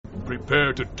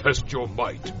Prepare to test your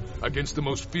might against the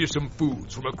most fearsome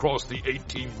foods from across the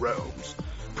 18 realms.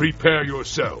 Prepare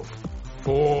yourself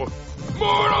for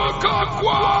Mortal Komquat!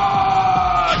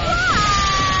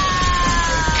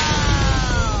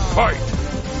 Fight!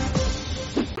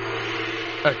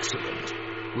 Excellent.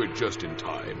 We're just in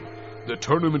time. The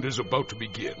tournament is about to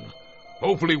begin.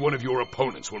 Hopefully one of your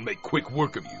opponents will make quick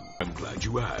work of you. I'm glad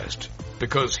you asked,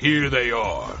 because here they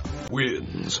are.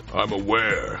 Wins, I'm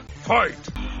aware. Fight!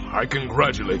 I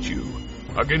congratulate you.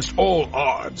 Against all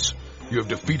odds, you have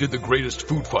defeated the greatest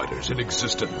food fighters in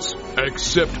existence.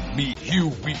 Except me, you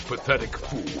weak, pathetic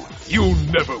fool. You'll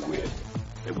never win.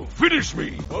 They will finish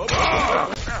me.